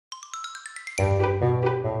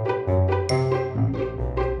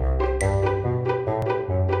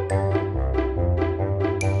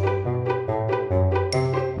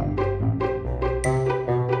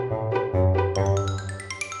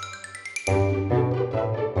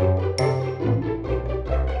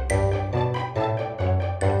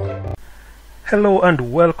Hello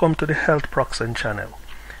and welcome to the Health Proxen channel.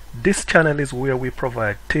 This channel is where we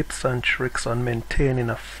provide tips and tricks on maintaining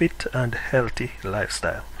a fit and healthy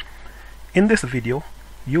lifestyle. In this video,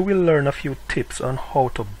 you will learn a few tips on how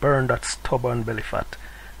to burn that stubborn belly fat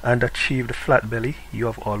and achieve the flat belly you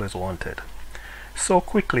have always wanted. So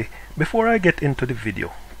quickly, before I get into the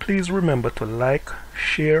video, please remember to like,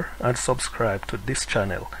 share and subscribe to this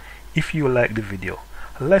channel if you like the video.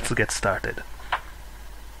 Let's get started.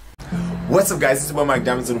 What's up guys, it's Mike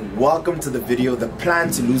Diamonds and welcome to the video, The Plan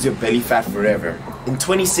to Lose Your Belly Fat Forever. In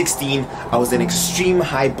 2016, I was an extreme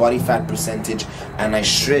high body fat percentage and I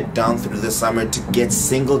shred down through the summer to get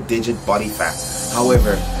single-digit body fat.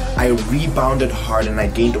 However, I rebounded hard and I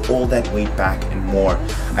gained all that weight back and more.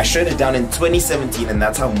 I shredded down in 2017 and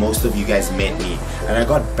that's how most of you guys met me. And I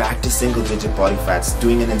got back to single-digit body fats,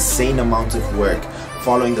 doing an insane amount of work,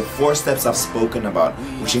 following the 4 steps I've spoken about,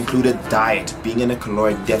 which included diet, being in a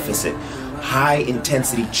caloric deficit, high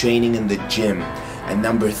intensity training in the gym, and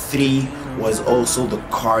number 3 was also the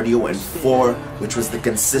cardio, and 4, which was the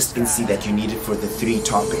consistency that you needed for the 3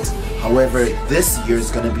 topics. However, this year is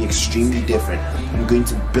going to be extremely different. I'm going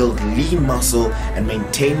to build lean muscle and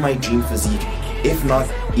maintain my dream physique, if not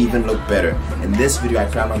even look better. In this video I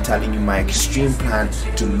plan on telling you my extreme plan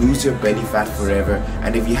to lose your belly fat forever,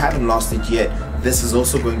 and if you haven't lost it yet, this is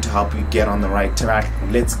also going to help you get on the right track.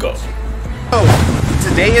 Let's go. So,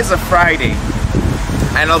 today is a Friday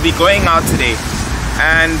and I'll be going out today,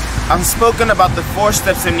 and I've spoken about the 4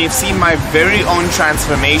 steps and you've seen my very own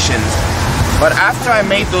transformations. But after I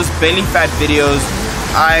made those belly fat videos,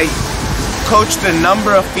 I coached a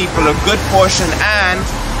number of people, a good portion, and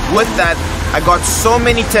with that I got so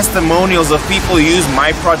many testimonials of people who use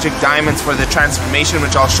my Project Diamonds for the transformation,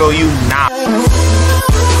 which I'll show you now.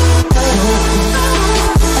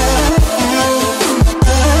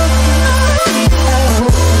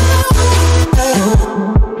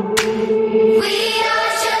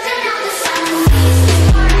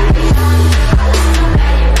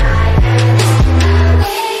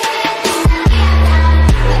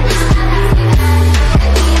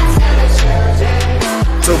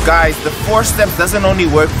 So guys, the 4 steps doesn't only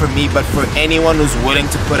work for me, but for anyone who's willing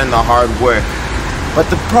to put in the hard work. But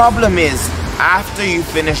the problem is, after you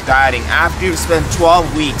finish dieting, after you've spent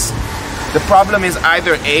 12 weeks, the problem is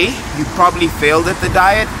either A, you probably failed at the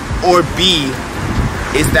diet, or B,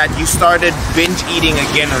 is that you started binge eating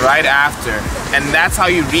again right after. And that's how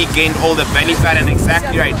you regained all the belly fat, and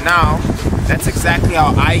exactly right now, that's exactly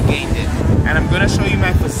how I gained it. And I'm gonna show you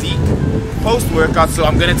my physique post-workout, so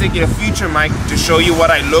I'm gonna take you to future Mike to show you what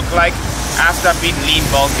I look like after I've been lean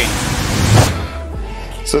bulking.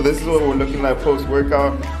 So this is what we're looking like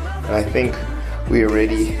post-workout, and I think we are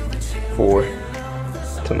ready for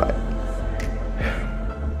tonight.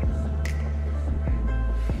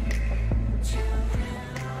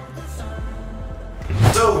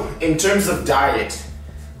 So in terms of diet,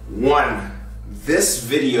 1, this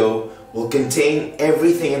video will contain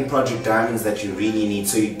everything in Project Diamonds that you really need,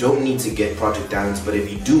 so you don't need to get Project Diamonds, but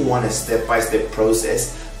if you do want a step-by-step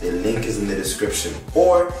process, the link is in the description.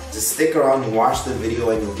 Or just stick around and watch the video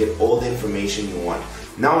and you'll get all the information you want.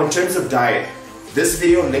 Now in terms of diet, this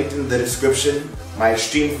video linked in the description, my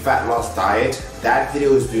extreme fat loss diet, that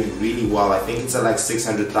video is doing really well. I think it's at like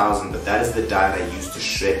 600,000, but that is the diet I used to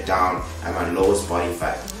shred down at my lowest body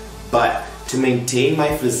fat. But to maintain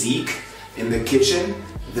my physique in the kitchen,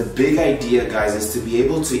 the big idea, guys, is to be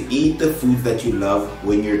able to eat the food that you love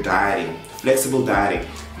when you're dieting. Flexible dieting.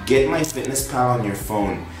 Get MyFitnessPal on your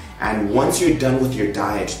phone, and once you're done with your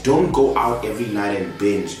diet, don't go out every night and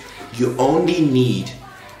binge. You only need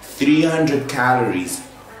 300 calories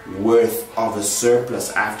worth of a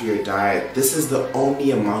surplus after your diet. This is the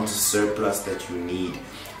only amount of surplus that you need.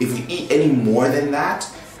 If you eat any more than that,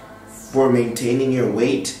 for maintaining your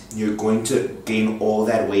weight, you're going to gain all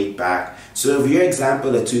that weight back. So if your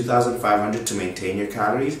example at 2,500 to maintain your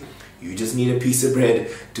calories, you just need a piece of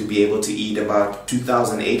bread to be able to eat about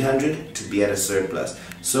 2,800 to be at a surplus.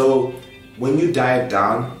 So when you diet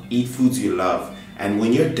down, eat foods you love, and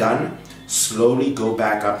when you're done, slowly go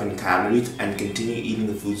back up in calories and continue eating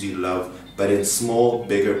the foods you love, but in small,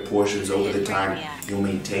 bigger portions over the time. You'll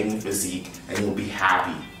maintain your physique and you'll be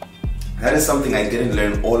happy. That is something I didn't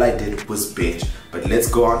learn. All I did was binge. But let's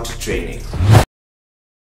go on to training.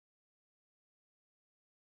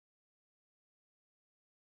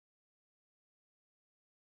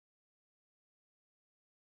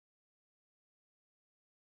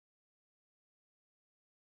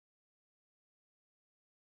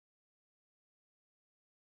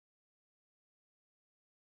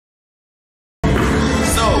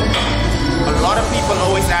 So, a lot of people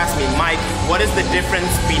always ask me, Mike, what is the difference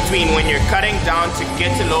between when you're cutting down to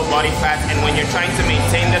get to low body fat and when you're trying to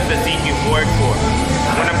maintain the physique you've worked for?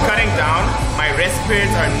 When I'm cutting down, my rest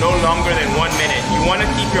periods are no longer than 1 minute. You want to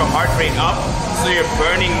keep your heart rate up so you're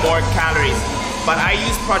burning more calories. But I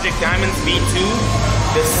use Project Diamond's V2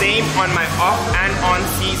 the same on my off and on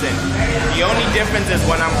season. The only difference is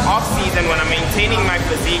when I'm off season, when I'm maintaining my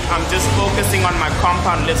physique, I'm just focusing on my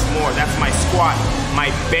compound lifts more. That's my squat, my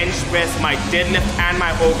bench press, my deadlift, and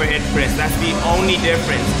my overhead press. That's the only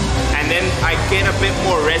difference. And then I get a bit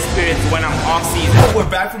more rest periods when I'm off season. We're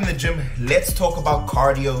back from the gym. Let's talk about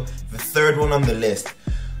cardio, the third one on the list.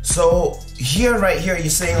 So here, right here, you're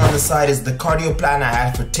saying on the side is the cardio plan I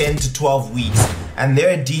had for 10 to 12 weeks. And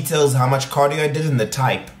there are details how much cardio I did and the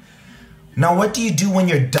type. Now, what do you do when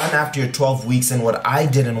you're done after your 12 weeks? And what I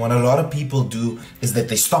did and what a lot of people do is that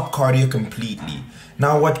they stop cardio completely.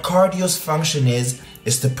 Now, what cardio's function is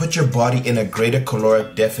to put your body in a greater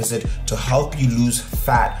caloric deficit to help you lose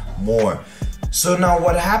fat more. So now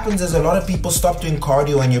what happens is a lot of people stop doing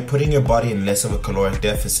cardio and you're putting your body in less of a caloric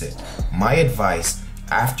deficit. My advice,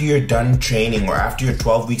 after you're done training or after your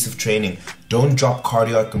 12 weeks of training, don't drop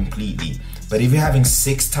cardio completely. But if you're having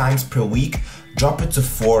 6 times per week, drop it to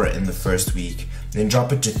 4 in the first week. Then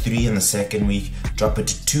drop it to 3 in the second week. Drop it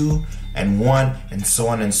to 2 and 1 and so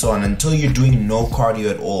on until you're doing no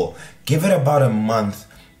cardio at all. Give it about a month,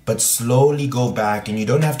 but slowly go back, and you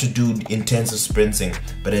don't have to do intensive sprinting,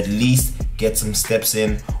 but at least get some steps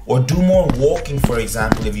in, or do more walking, for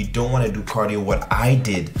example, if you don't want to do cardio. What I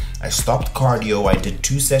did, I stopped cardio, I did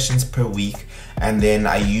 2 sessions per week, and then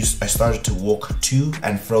I started to walk to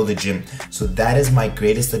and fro the gym. So that is my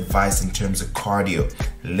greatest advice in terms of cardio.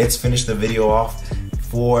 Let's finish the video off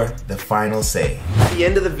for the final say. At the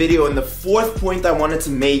end of the video, and the fourth point I wanted to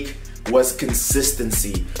make was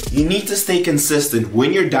consistency. You need to stay consistent.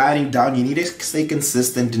 When you're dieting down, you need to stay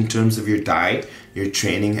consistent in terms of your diet, your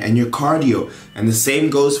training, and your cardio. And the same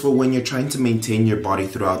goes for when you're trying to maintain your body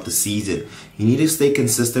throughout the season. You need to stay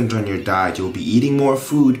consistent on your diet. You'll be eating more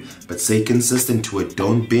food, but stay consistent to it.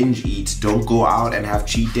 Don't binge eat. Don't go out and have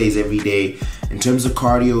cheat days every day. In terms of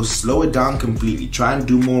cardio, slow it down completely. Try and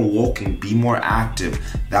do more walking. Be more active.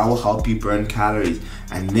 That will help you burn calories.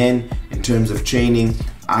 And then in terms of training,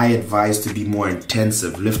 I advise to be more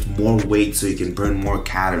intensive, lift more weight so you can burn more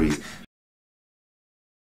calories.